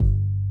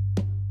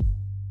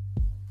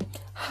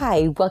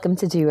Hi, welcome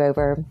to Do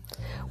Over,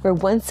 where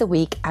once a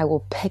week I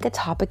will pick a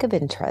topic of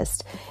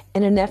interest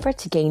in an effort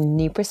to gain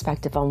new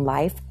perspective on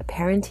life,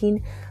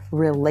 parenting,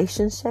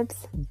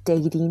 relationships,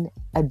 dating,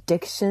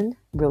 addiction,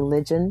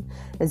 religion.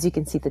 As you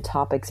can see, the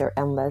topics are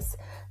endless.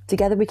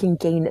 Together we can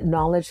gain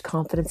knowledge,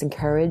 confidence, and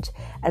courage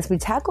as we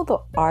tackle the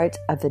art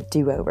of the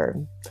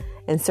do-over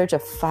in search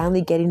of finally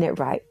getting it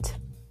right.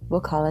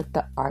 We'll call it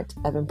the art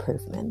of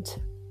improvement.